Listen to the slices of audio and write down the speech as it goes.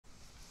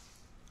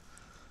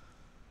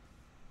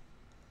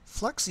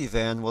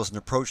Flexi-Van was an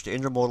approach to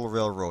intermodal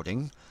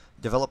railroading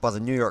developed by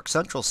the New York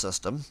Central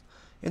System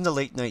in the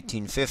late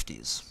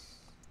 1950s.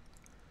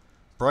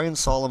 Brian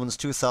Solomon's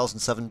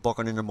 2007 book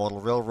on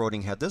intermodal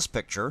railroading had this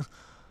picture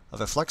of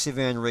a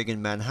Flexi-Van rig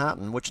in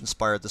Manhattan which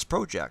inspired this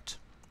project.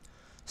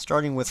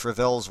 Starting with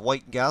Revell's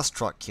white gas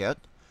truck kit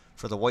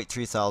for the white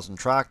 3000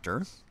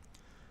 tractor,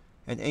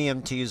 and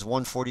AMT's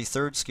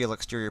 1/43rd scale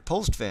exterior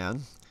post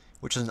van,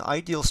 which is an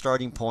ideal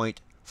starting point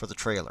for the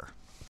trailer.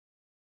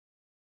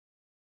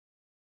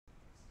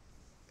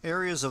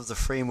 Areas of the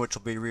frame which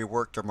will be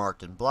reworked are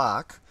marked in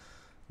black.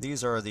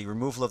 These are the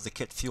removal of the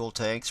kit fuel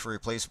tanks for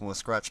replacement with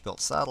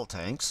scratch-built saddle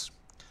tanks,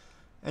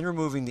 and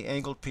removing the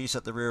angled piece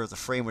at the rear of the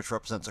frame which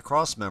represents a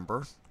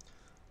crossmember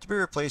to be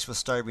replaced with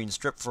styrene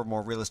strip for a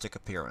more realistic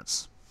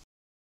appearance.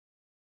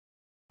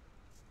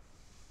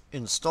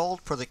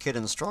 Installed per the kit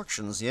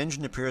instructions, the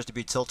engine appears to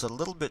be tilted a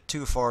little bit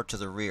too far to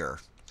the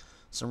rear.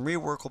 Some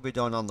rework will be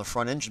done on the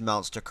front engine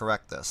mounts to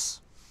correct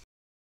this.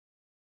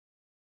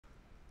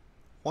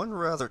 One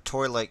rather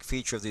toy-like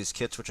feature of these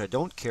kits which I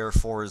don't care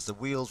for is the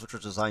wheels which are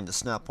designed to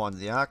snap onto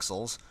the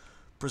axles,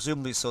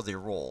 presumably so they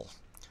roll.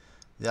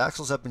 The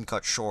axles have been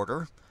cut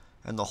shorter,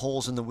 and the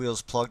holes in the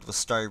wheels plugged with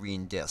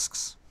styrene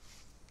discs.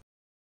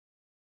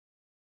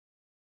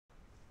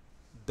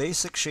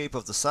 Basic shape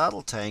of the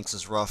saddle tanks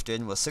is roughed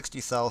in with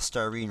 60 thou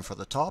styrene for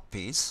the top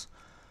piece,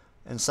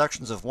 and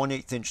sections of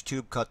 1/8 inch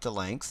tube cut to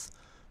length,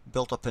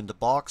 built up into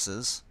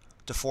boxes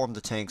to form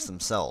the tanks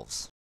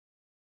themselves.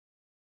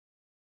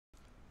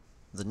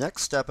 The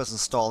next step is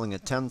installing a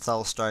 10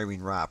 thou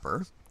styrene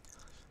wrapper,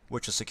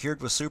 which is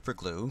secured with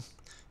superglue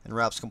and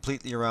wraps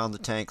completely around the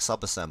tank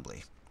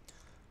subassembly.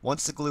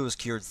 Once the glue is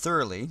cured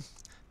thoroughly,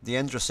 the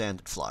ends are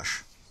sanded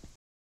flush.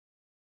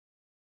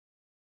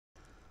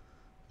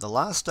 The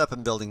last step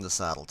in building the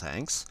saddle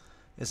tanks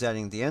is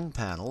adding the end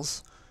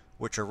panels,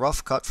 which are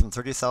rough cut from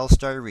 30 thou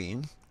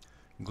styrene,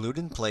 glued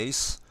in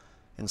place,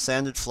 and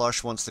sanded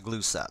flush once the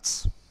glue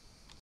sets.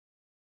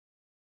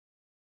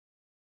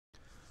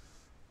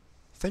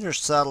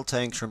 Finished saddle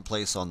tanks are in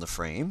place on the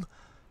frame.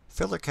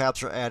 Filler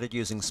caps are added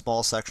using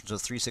small sections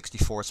of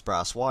 3/64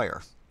 brass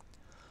wire.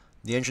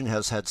 The engine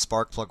has had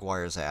spark plug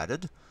wires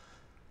added.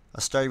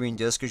 A styrene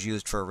disc is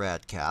used for a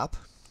rad cap,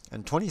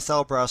 and 20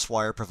 thou brass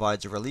wire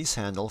provides a release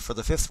handle for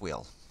the fifth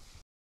wheel.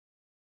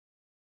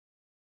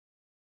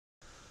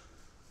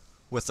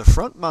 With the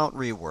front mount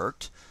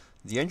reworked,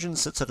 the engine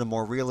sits at a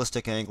more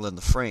realistic angle in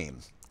the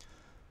frame,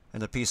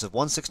 and a piece of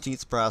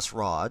 1/16 brass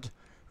rod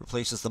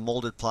replaces the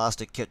molded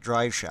plastic kit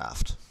drive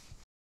shaft.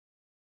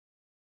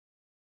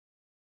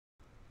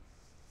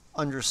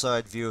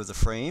 Underside view of the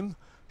frame,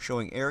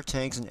 showing air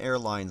tanks and air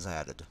lines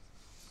added.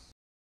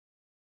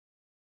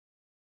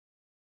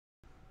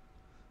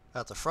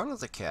 At the front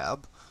of the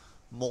cab,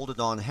 molded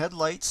on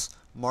headlights,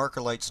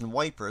 marker lights, and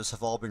wipers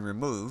have all been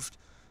removed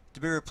to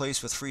be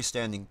replaced with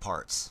freestanding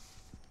parts.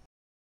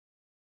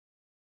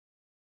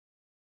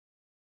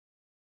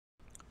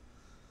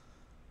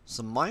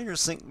 Some minor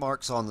sink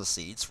marks on the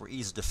seats were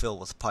easy to fill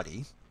with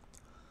putty.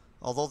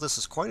 Although this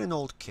is quite an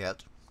old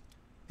kit,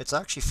 it's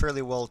actually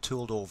fairly well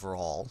tooled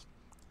overall,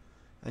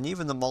 and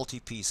even the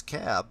multi-piece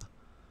cab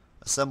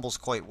assembles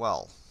quite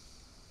well.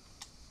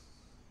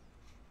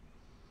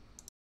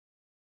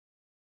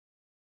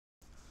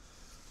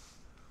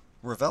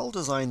 Revell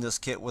designed this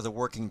kit with a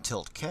working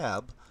tilt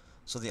cab,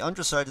 so the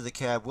underside of the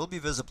cab will be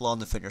visible on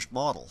the finished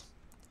model.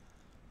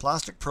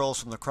 Plastic pearls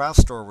from the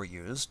craft store were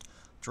used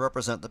to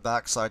represent the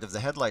backside of the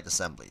headlight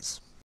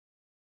assemblies.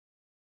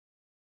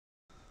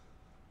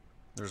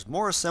 There's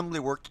more assembly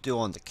work to do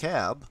on the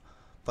cab,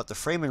 but the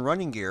frame and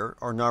running gear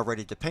are now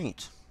ready to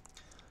paint.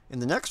 In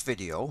the next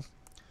video,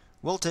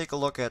 we'll take a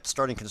look at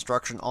starting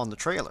construction on the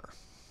trailer.